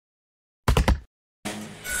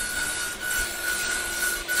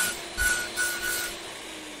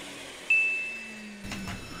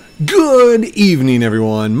Good evening,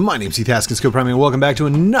 everyone. My name's Heath, Haskins, and welcome back to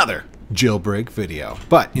another Jailbreak video.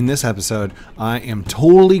 But in this episode, I am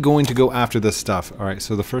totally going to go after this stuff. All right,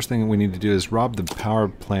 so the first thing we need to do is rob the power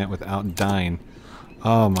plant without dying.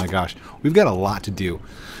 Oh my gosh, we've got a lot to do.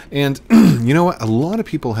 And you know what? A lot of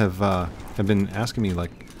people have been asking me,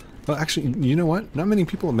 like, well, actually, you know what? Not many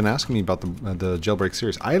people have been asking me about the Jailbreak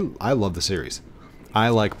series. I love the series. I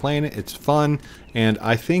like playing it. It's fun, and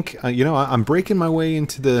I think you know, I'm breaking my way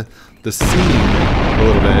into the scene a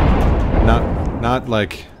little bit. Not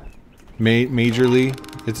like majorly.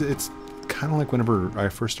 It's kind of like whenever I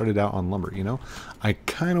first started out on Lumber. You know, I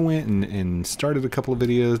kind of went and started a couple of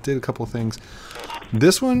videos, did a couple of things.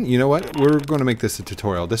 This one, you know what? We're going to make this a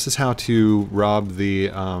tutorial. This is how to rob the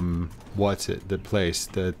what's it? The place,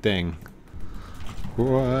 the thing.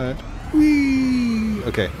 What? Whee!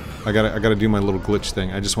 Okay. I gotta do my little glitch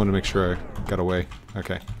thing. I just want to make sure I got away.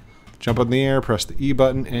 Okay. Jump up in the air, press the E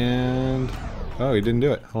button, and... Oh, he didn't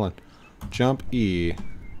do it. Hold on. Jump E.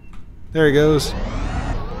 There he goes.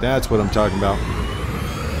 That's what I'm talking about.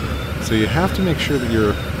 So you have to make sure that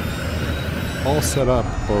you're all set up,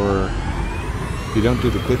 or you don't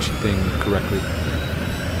do the glitchy thing correctly.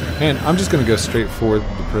 And I'm just gonna go straight for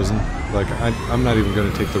the prison. Like, I'm not even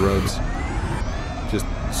gonna take the roads. Just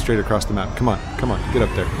straight across the map. Come on, get up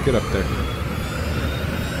there, get up there.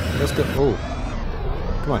 Let's go. Oh,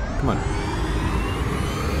 come on.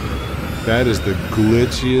 That is the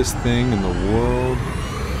glitchiest thing in the world.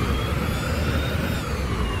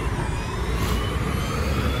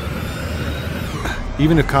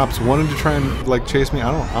 Even if cops wanted to try and like chase me, I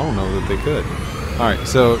don't know that they could. All right,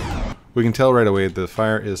 so we can tell right away the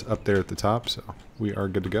fire is up there at the top, so we are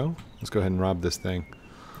good to go. Let's go ahead and rob this thing.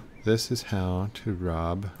 This is how to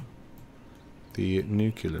rob the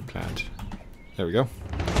nuclear plant. There we go.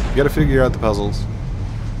 You gotta figure out the puzzles.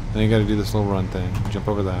 Then you gotta do this little run thing. Jump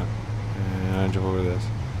over that. And jump over this.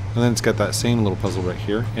 And then it's got that same little puzzle right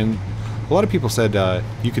here. And a lot of people said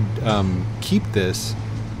you could keep this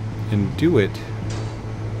and do it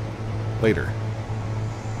later.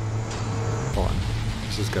 Hold on.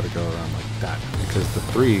 This has gotta go around like that. Because the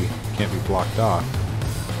 3 can't be blocked off.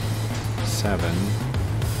 7,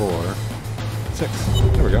 4, 6.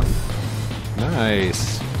 There we go.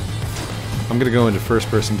 Nice. I'm gonna go into first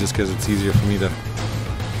person just because it's easier for me to...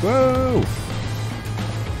 Whoa!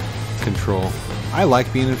 Control. I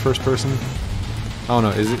like being in first person. I don't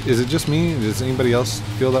know. Is it just me? Does anybody else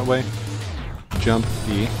feel that way? Jump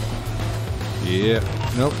E. Yeah.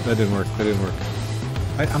 Nope. That didn't work. That didn't work.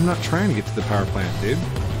 I'm not trying to get to the power plant, dude.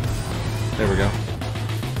 There we go.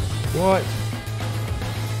 What?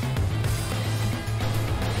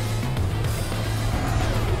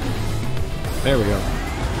 There we go.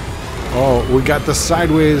 Oh, we got the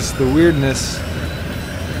sideways, the weirdness.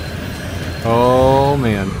 Oh,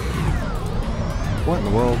 man. What in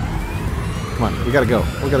the world? Come on, we gotta go.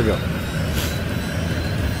 We gotta go.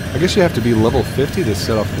 I guess you have to be level 50 to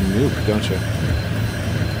set off the nuke, don't you?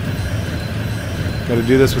 Gotta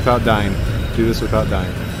do this without dying. Do this without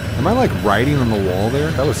dying. Am I like riding on the wall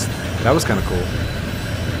there? That was kind of cool.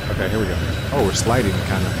 Okay, here we go. Oh, we're sliding,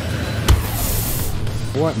 kind of.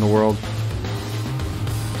 What in the world?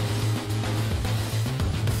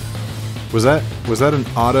 Was that an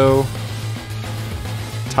auto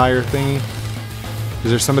tire thingy? Is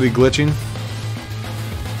there somebody glitching?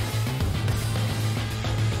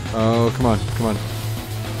 Oh, come on.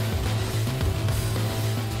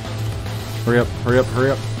 Hurry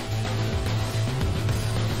up.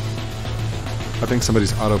 I think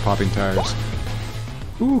somebody's auto popping tires.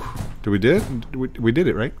 Ooh, we did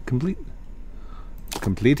it, right?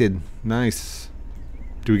 Completed. Nice.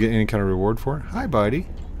 Do we get any kind of reward for it? Hi, buddy.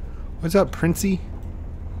 What's up, Princey?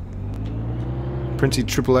 Princey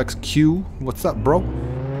Triple XQ. What's up, bro?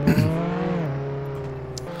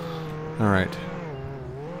 Alright.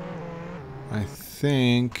 I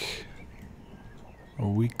think... Are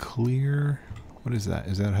we clear? What is that?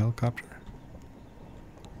 Is that a helicopter?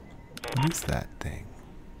 What is that thing?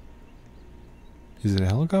 Is it a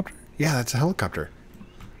helicopter? Yeah, that's a helicopter.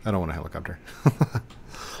 I don't want a helicopter.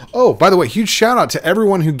 Oh, by the way, huge shout out to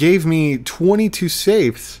everyone who gave me 22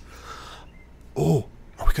 safes. Oh,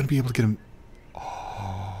 are we going to be able to get him?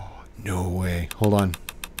 Oh, no way. Hold on.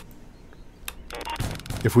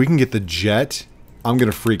 If we can get the jet, I'm going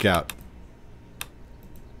to freak out.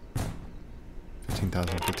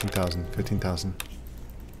 15,000, 15,000, 15,000.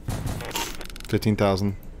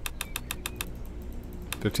 15,000.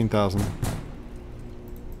 15,000.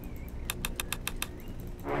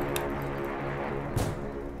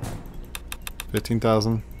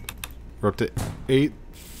 15,000. We're up to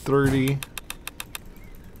 830.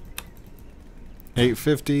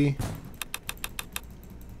 850.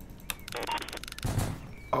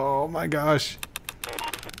 Oh my gosh.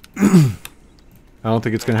 I don't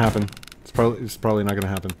think it's gonna happen. It's probably not gonna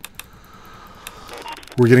happen.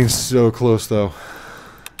 We're getting so close though.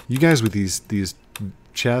 You guys with these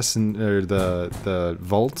chests and or the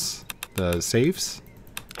vaults, the safes.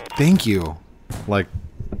 Thank you. Like,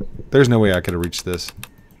 there's no way I could have reached this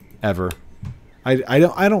ever. I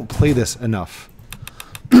don't play this enough.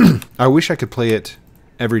 I wish I could play it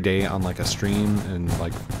every day on like a stream and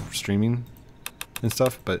like streaming and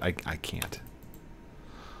stuff, but I can't.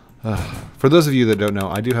 For those of you that don't know,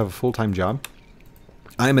 I do have a full-time job.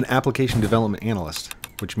 I am an application development analyst,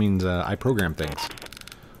 which means I program things.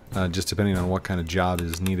 Just depending on what kind of job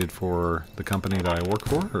is needed for the company that I work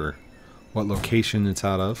for, or what location it's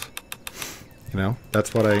out of. You know,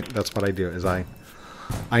 that's what I do. Is I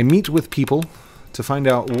meet with people to find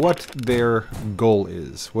out what their goal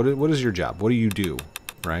is. What is your job? What do you do,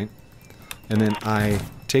 right? And then I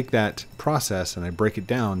take that process and I break it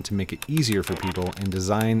down to make it easier for people and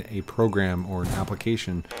design a program or an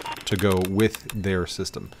application to go with their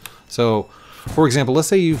system. So, for example, let's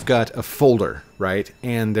say you've got a folder, right?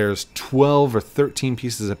 And there's 12 or 13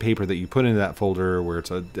 pieces of paper that you put into that folder where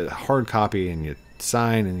it's a hard copy, and you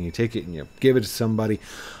sign and you take it and you give it to somebody.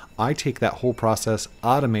 I take that whole process,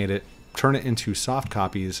 automate it, turn it into soft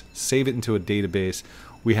copies, save it into a database.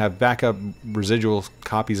 We have backup residual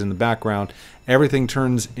copies in the background. Everything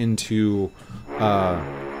turns into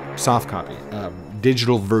soft copy,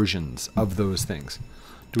 digital versions of those things.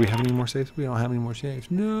 Do we have any more saves? We don't have any more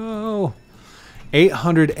saves. No.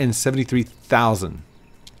 873,000.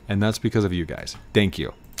 And that's because of you guys. Thank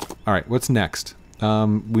you. All right, what's next?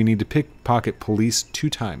 We need to pickpocket police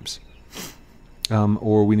 2 times.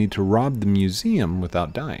 Or we need to rob the museum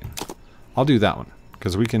without dying. I'll do that one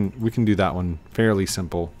because we can do that one fairly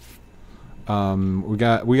simple. We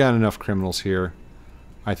got enough criminals here.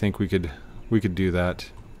 I think we could do that.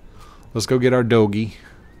 Let's go get our doggy.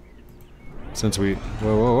 Since we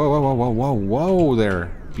whoa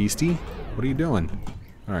there, beastie. What are you doing?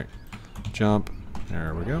 All right, jump.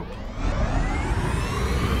 There we go.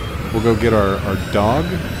 We'll go get our dog,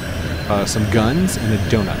 some guns, and a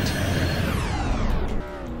donut.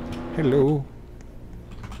 Hello.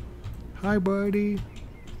 Hi, buddy.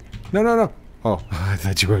 No. Oh, I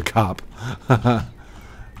thought you were a cop.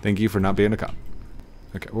 Thank you for not being a cop.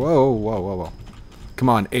 Okay. Whoa. Come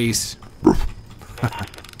on, Ace.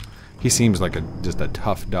 He seems like just a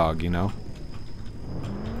tough dog, you know?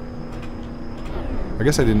 I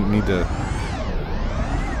guess I didn't need to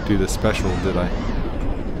do the special, did I?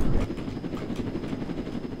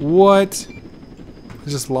 What? I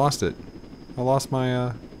just lost it. I lost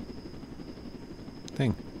my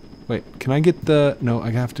thing. Wait, can I get the... No, I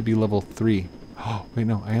have to be level 3. Oh, wait,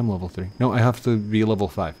 no, I am level 3. No, I have to be level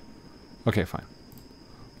 5. Okay, fine.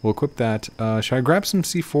 We'll equip that. Should I grab some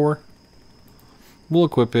C4? We'll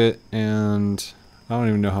equip it, and I don't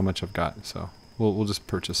even know how much I've got, so we'll just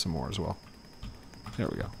purchase some more as well. There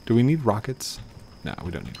we go. Do we need rockets? No,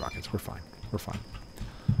 we don't need rockets. We're fine. We're fine.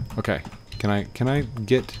 Okay. Can I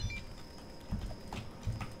get...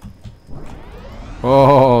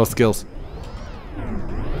 Oh, skills.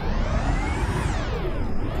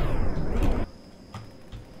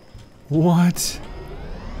 What?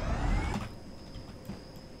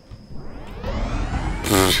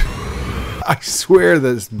 I swear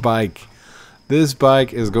this bike is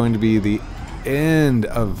going to be the end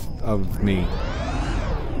of me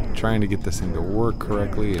trying to get this thing to work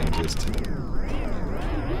correctly and just...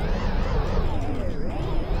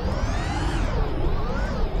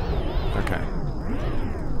 Okay.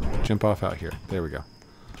 Jump off out here. There we go.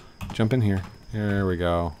 Jump in here. There we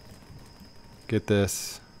go. Get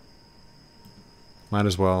this. Might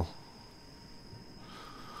as well.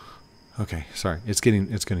 Okay, sorry. It's getting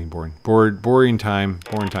boring. Boring time.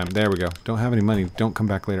 There we go. Don't have any money. Don't come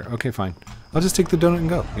back later. Okay, fine. I'll just take the donut and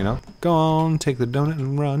go, you know? Go on, take the donut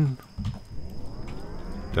and run.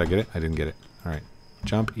 Did I get it? I didn't get it. All right.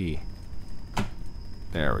 Jump E.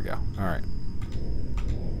 There we go. All right.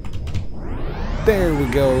 There we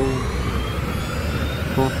go.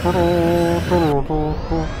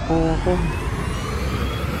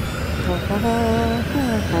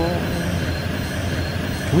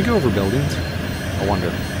 Can we go over buildings? I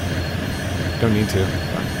wonder. Don't need to.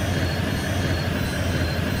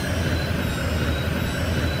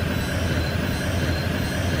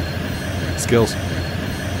 Skills.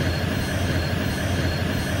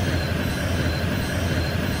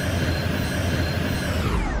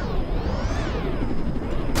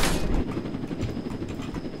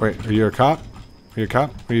 Wait, are you a cop? Are you a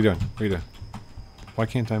cop? What are you doing? What are you doing? Why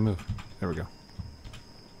can't I move? There we go.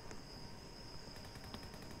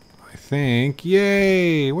 think.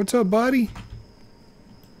 Yay! What's up, buddy?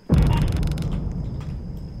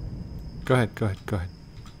 Go ahead, go ahead, go ahead.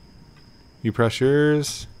 You press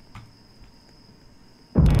yours.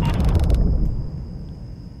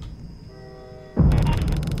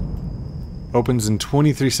 Opens in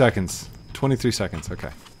 23 seconds. 23 seconds, okay.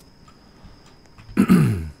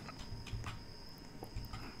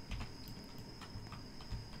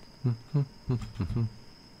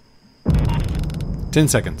 10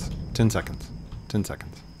 seconds. 10 seconds. 10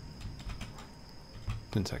 seconds.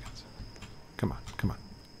 10 seconds. Come on, come on.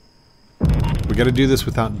 We gotta do this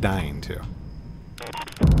without dying, too.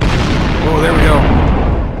 Oh, there we go.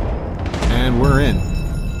 And we're in.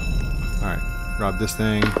 Alright, rob this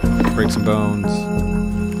thing. Break some bones.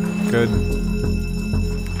 Good.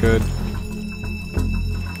 Good.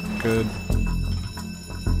 Good.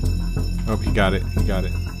 Oh, he got it. He got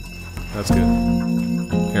it. That's good.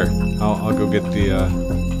 Here, I'll go get the,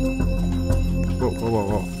 Whoa, whoa, whoa,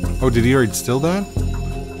 whoa. Oh, did he already steal that?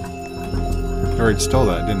 He already stole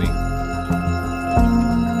that, didn't he?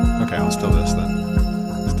 Okay, I'll steal this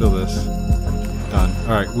then. Steal this. Done.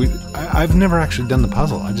 Alright, I've never actually done the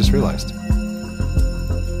puzzle, I just realized.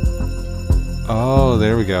 Oh,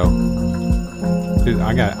 there we go. Dude,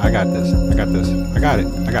 I got this. I got this. I got it.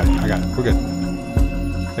 I got it. I got it. We're good.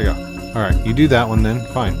 There you go. Alright, you do that one then.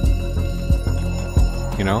 Fine.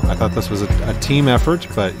 You know, I thought this was a team effort,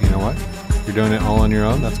 but you know what? You're doing it all on your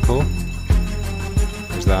own. That's cool.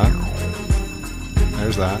 There's that.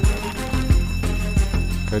 There's that.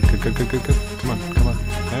 Good, good, good, good, good, good. Come on, come on.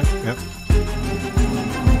 Yep, yep.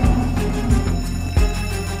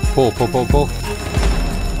 Pull, pull, pull, pull.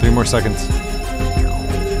 3 more seconds.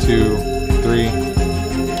 2, 3.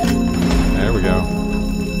 There we go.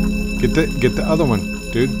 Get the other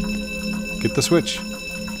one, dude. Get the switch.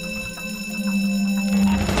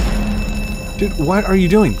 Dude, what are you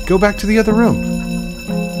doing? Go back to the other room.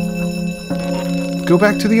 Go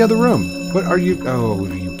back to the other room. What are you... Oh,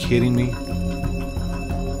 are you kidding me?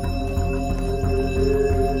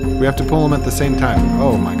 We have to pull them at the same time.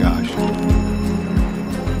 Oh my gosh.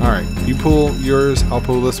 Alright, you pull yours, I'll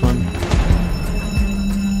pull this one.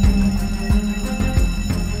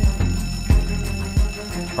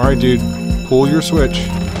 Alright, dude. Pull your switch.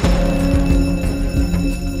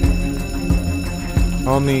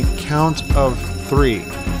 On the count of 3,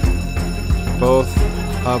 both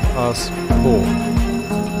of us pull.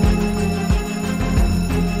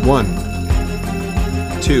 1,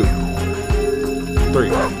 2, 3.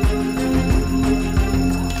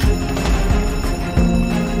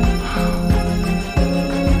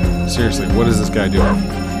 Seriously, what is this guy doing?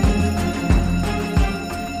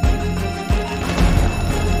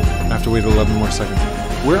 I have to wait 11 more seconds.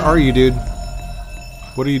 Where are you, dude?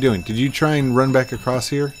 What are you doing? Did you try and run back across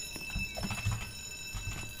here?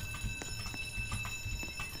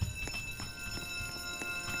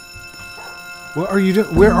 What are you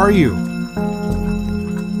doing? Where are you?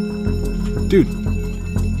 Dude.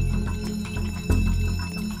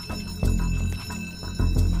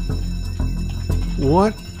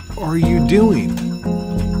 What are you doing?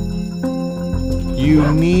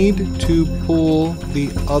 You need to pull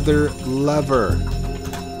the other lever.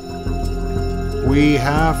 We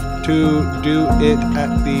have to do it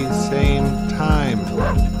at the same time.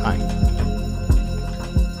 Hi.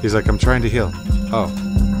 He's like, I'm trying to heal. Oh.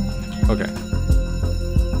 Okay.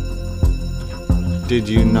 Did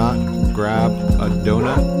you not grab a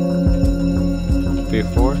donut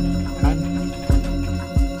beforehand?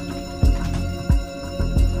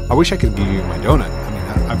 I wish I could give you my donut.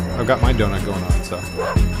 I mean, I've got my donut going on, so.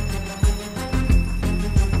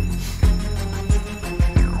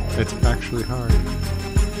 It's actually hard.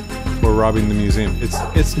 We're robbing the museum.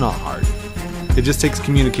 It's not hard. It just takes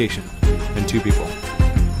communication and 2 people.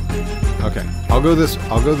 Okay, I'll go this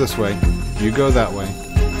way. You go that way.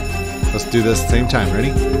 Let's do this at the same time.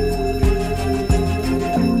 Ready?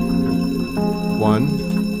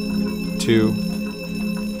 1, 2,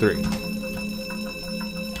 3.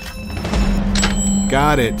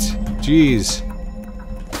 Got it. Jeez.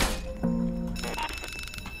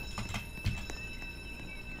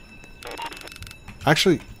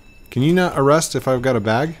 Actually, can you not arrest if I've got a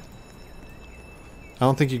bag? I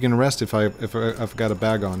don't think you can arrest if I've got a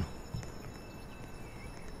bag on.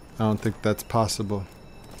 I don't think that's possible.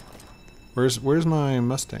 Where's my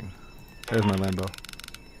Mustang? There's my Lambo.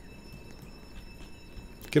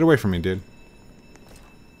 Get away from me, dude.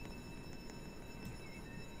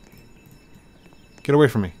 Get away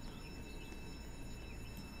from me.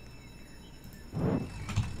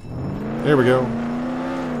 There we go.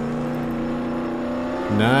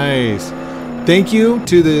 Nice. Thank you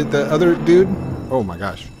to the other dude. Oh my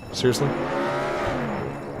gosh. Seriously?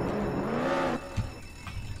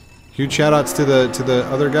 Huge shoutouts to the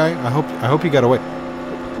other guy. I hope he got away.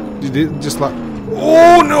 Did it just like?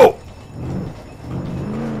 Oh no!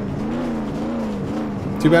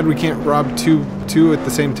 Too bad we can't rob two at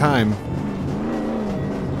the same time.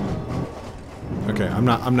 Okay, I'm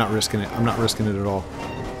not risking it. I'm not risking it at all.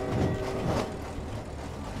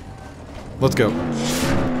 Let's go.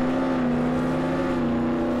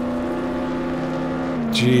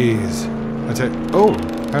 Jeez. Oh,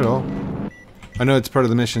 hello. I know it's part of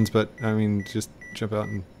the missions, but I mean, just jump out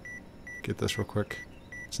and get this real quick.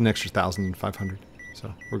 It's an extra 1,500,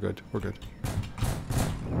 so we're good. We're good.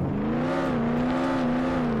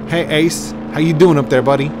 Hey Ace, how you doing up there,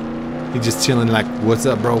 buddy? He just chilling like, what's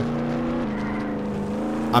up, bro?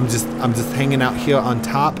 I'm just hanging out here on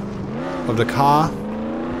top of the car.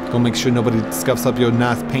 Gonna make sure nobody scuffs up your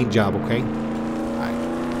nice paint job, okay? Alright.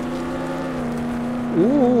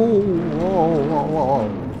 Ooh, whoa, whoa, whoa.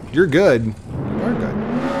 You're good. You are good.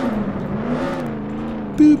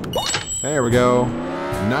 Boop. There we go.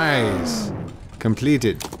 Nice.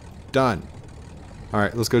 Completed. Done.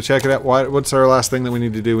 Alright, let's go check it out. What's our last thing that we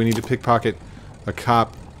need to do? We need to pickpocket a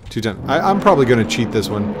cop 2 times. I'm probably going to cheat this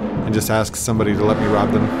one and just ask somebody to let me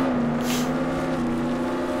rob them.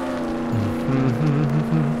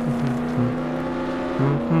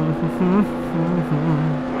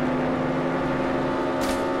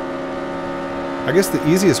 I guess the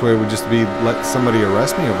easiest way would just be let somebody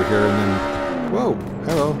arrest me over here and then... Whoa,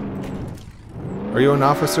 hello. Are you an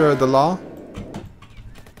officer of the law?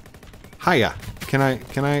 Hiya. Can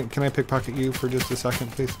I pickpocket you for just a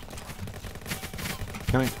second, please?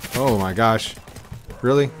 Can I? Oh my gosh.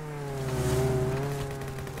 Really?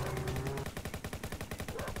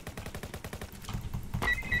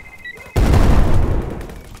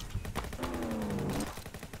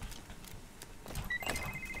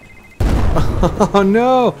 Oh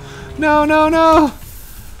no! No, no, no!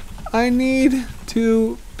 I need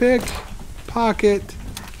to pickpocket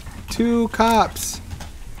 2 cops.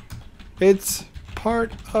 It's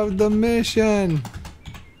part of the mission.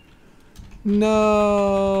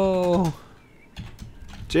 No.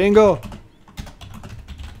 Jingle.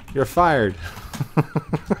 You're fired.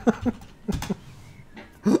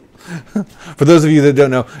 For those of you that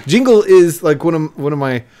don't know, Jingle is like one of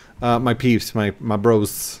my my peeps, my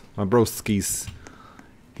broskies.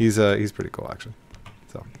 He's pretty cool actually.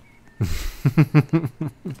 So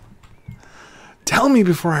tell me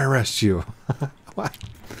before I arrest you. What?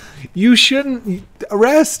 You shouldn't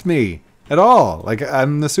arrest me at all. Like,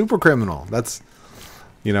 I'm the super criminal. That's,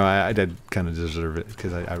 you know, I did kind of deserve it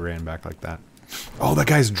because I ran back like that. Oh, that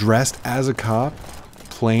guy's dressed as a cop,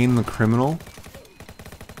 playing the criminal.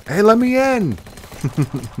 Hey, let me in.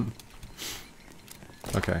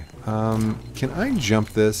 Okay. Can I jump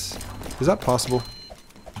this? Is that possible?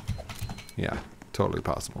 Yeah, totally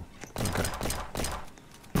possible. Okay.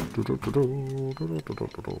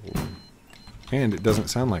 And it doesn't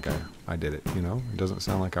sound like I did it, you know? It doesn't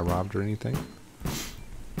sound like I robbed or anything.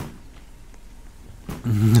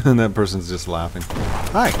 And that person's just laughing.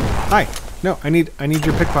 Hi! Hi! No, I need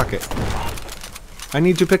your pickpocket. I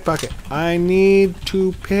need to pickpocket. I need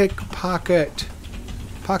to pickpocket.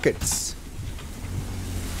 Pockets.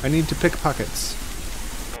 I need to pickpockets.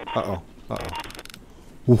 Uh-oh. Uh-oh.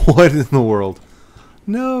 What in the world?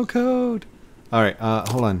 No code! Alright,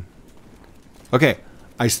 hold on. Okay,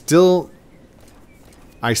 I still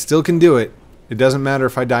can do it. It doesn't matter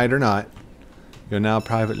if I died or not. You're now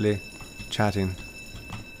privately chatting.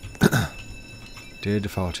 Dear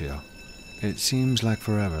Defaultio, it seems like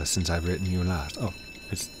forever since I've written you last. Oh,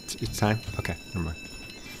 it's time? Okay, never mind.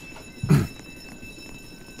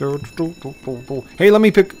 Hey, let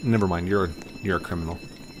me pick... Never mind, you're a criminal.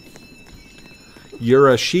 You're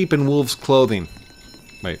a sheep in wolf's clothing.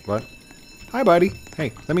 Wait, what? Hi, buddy.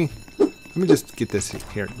 Hey, let me just get this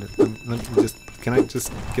here. Let me just... Can I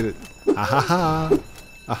just get it? Ahaha!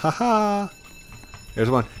 Ahaha! There's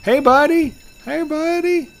one. Hey, buddy! Hey,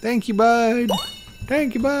 buddy! Thank you, bud!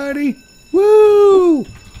 Thank you, buddy! Woo!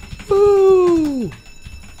 Woo!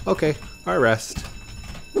 Okay, I rest.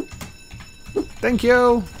 Thank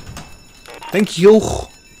you! Thank you!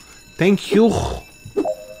 Thank you!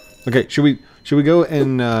 Okay, should we go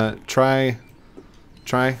and try?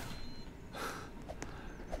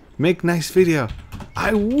 Make nice video.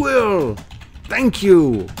 I will! Thank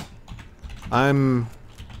you! I'm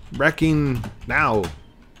wrecking now.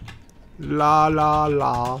 La la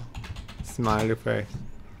la. Smiley face.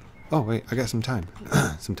 Oh wait, I got some time.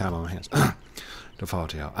 Some time on my hands.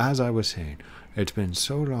 Defaultio, as I was saying, it's been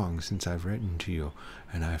so long since I've written to you,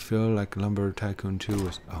 and I feel like Lumber Tycoon 2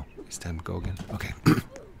 was... Oh, it's time to go again. Okay.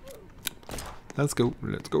 Let's go.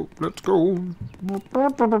 Let's go. Let's go.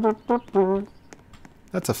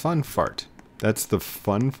 That's a fun fart. That's the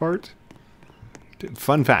fun fart?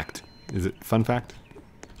 Fun fact. Is it fun fact?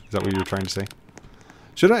 Is that what you were trying to say?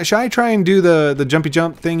 Should I try and do the jumpy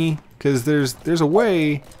jump thingy? Because there's a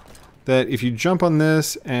way that if you jump on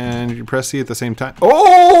this and you press C at the same time.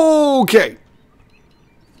 Okay!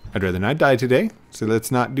 I'd rather not die today, so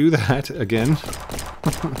let's not do that again.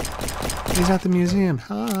 He's at the museum.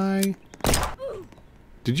 Hi.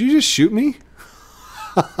 Did you just shoot me?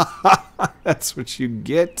 That's what you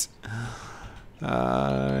get.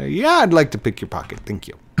 Yeah, I'd like to pick your pocket. Thank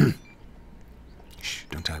you. Shh,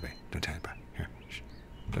 don't tell anybody. Don't tell anybody. Here, shh.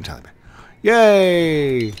 Don't tell anybody.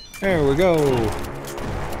 Yay! There we go.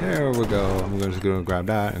 There we go. I'm just gonna grab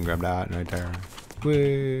that and grab that right there.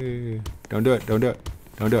 Whee! Don't do it. Don't do it.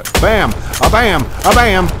 Don't do it. Bam! A bam! A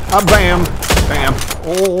bam! A bam! Bam!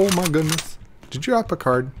 Oh my goodness! Did you drop a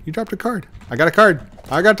card? You dropped a card. I got a card.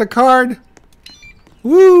 I got the card.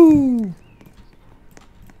 Woo!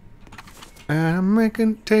 And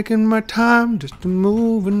I'm taking my time, just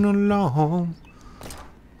moving along.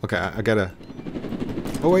 Okay, I gotta.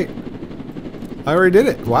 Oh wait, I already did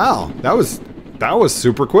it. Wow, that was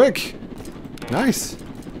super quick. Nice.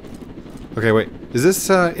 Okay, wait. Is this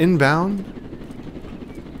inbound?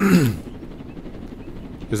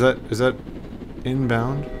 Is that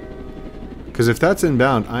inbound? Because if that's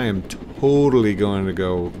inbound, I am totally going to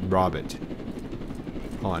go rob it.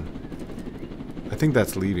 Hold on. I think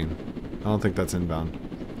that's leaving. I don't think that's inbound.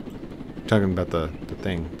 I'm talking about the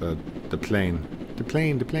thing, the plane. The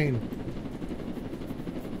plane.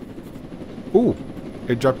 Ooh,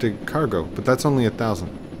 it dropped a cargo, but that's only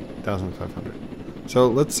 1,500. So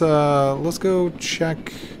let's go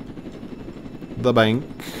check the bank.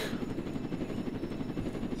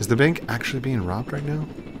 Is the bank actually being robbed right now?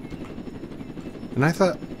 And I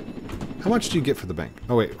thought, how much do you get for the bank?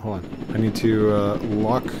 Oh wait, hold on. I need to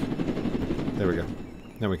lock. There we go.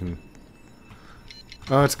 Now we can.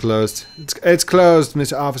 Oh, it's closed. It's closed,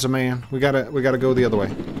 Mr. Officer Man. We gotta go the other way.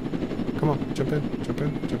 Come on, jump in, jump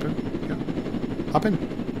in, jump in. Yeah. Hop in.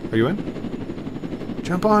 Are you in?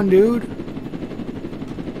 Jump on, dude.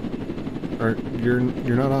 Or you're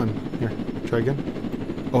not on. Here, try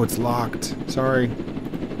again. Oh, it's locked. Sorry.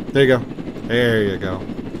 There you go. There you go.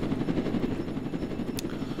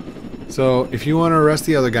 So if you want to arrest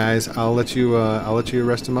the other guys, I'll let you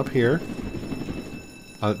arrest them up here.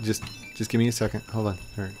 Just give me a second. Hold on.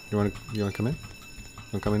 All right. You wanna come in? You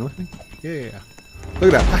wanna come in with me? Yeah.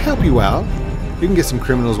 Look at that. I help you out. You can get some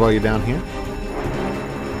criminals while you're down here.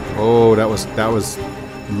 Oh, that was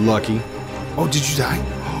lucky. Oh, did you die?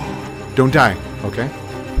 Don't die. Okay.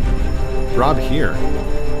 Rob here.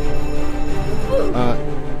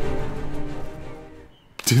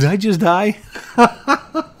 Did I just die?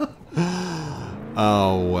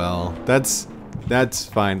 Oh well, that's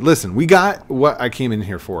fine. Listen, we got what I came in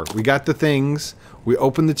here for. We got the things. We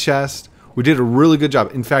opened the chest. We did a really good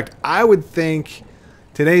job. In fact, I would think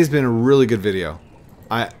today's been a really good video.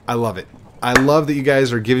 I love it. I love that you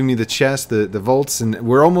guys are giving me the chest, the vaults, and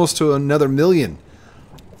we're almost to another 1,000,000.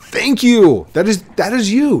 Thank you. That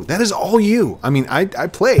is you. That is all you. I mean, I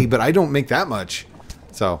play, but I don't make that much.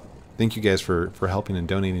 So thank you guys for helping and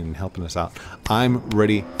donating and helping us out. I'm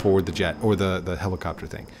ready for the jet or the helicopter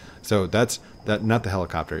thing. So that's not the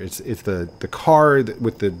helicopter. It's the car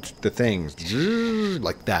with the things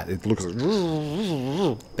like that. It looks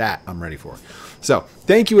like that. I'm ready for. So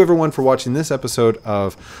thank you everyone for watching this episode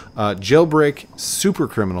of Jailbreak Super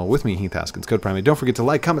Criminal with me, Heath Haskins, Code Primate. Don't forget to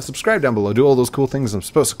like, comment, subscribe down below. Do all those cool things I'm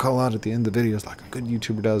supposed to call out at the end of the videos like a good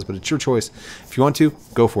YouTuber does, but it's your choice. If you want to,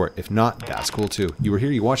 go for it. If not, that's cool too. You were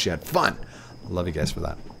here, you watched, you had fun. Love you guys for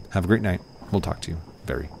that. Have a great night. We'll talk to you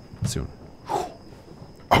very soon.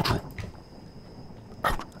 Outro.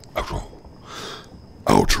 Outro.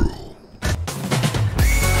 Outro.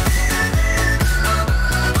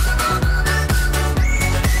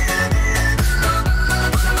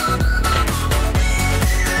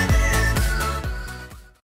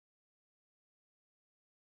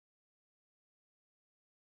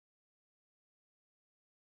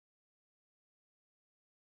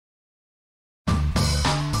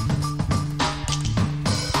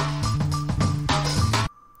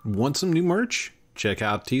 Want some new merch? Check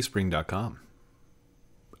out teespring.com.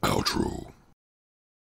 Outro.